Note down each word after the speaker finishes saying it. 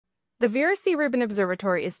The Vera C. Rubin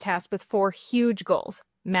Observatory is tasked with 4 huge goals: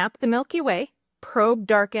 map the Milky Way, probe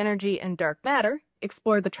dark energy and dark matter,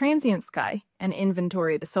 explore the transient sky, and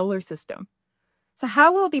inventory the solar system. So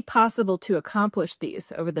how will it be possible to accomplish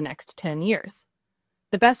these over the next 10 years?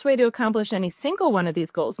 The best way to accomplish any single one of these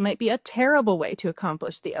goals might be a terrible way to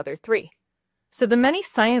accomplish the other 3. So the many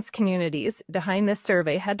science communities behind this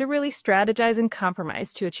survey had to really strategize and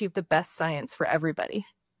compromise to achieve the best science for everybody.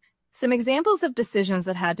 Some examples of decisions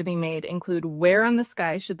that had to be made include where on the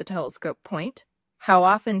sky should the telescope point, how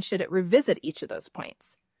often should it revisit each of those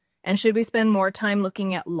points, and should we spend more time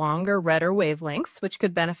looking at longer, redder wavelengths, which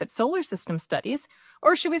could benefit solar system studies,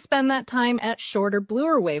 or should we spend that time at shorter,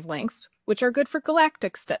 bluer wavelengths, which are good for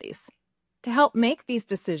galactic studies? To help make these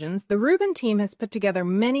decisions, the Rubin team has put together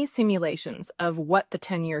many simulations of what the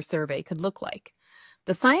 10-year survey could look like.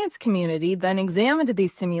 The science community then examined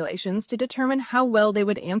these simulations to determine how well they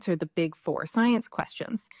would answer the big 4 science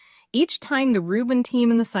questions. Each time the Rubin team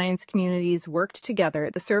and the science communities worked together,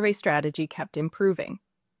 the survey strategy kept improving.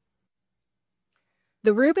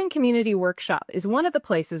 The Rubin Community Workshop is one of the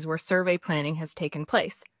places where survey planning has taken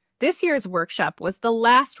place. This year's workshop was the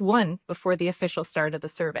last one before the official start of the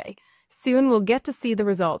survey. Soon we'll get to see the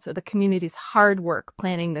results of the community's hard work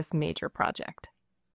planning this major project.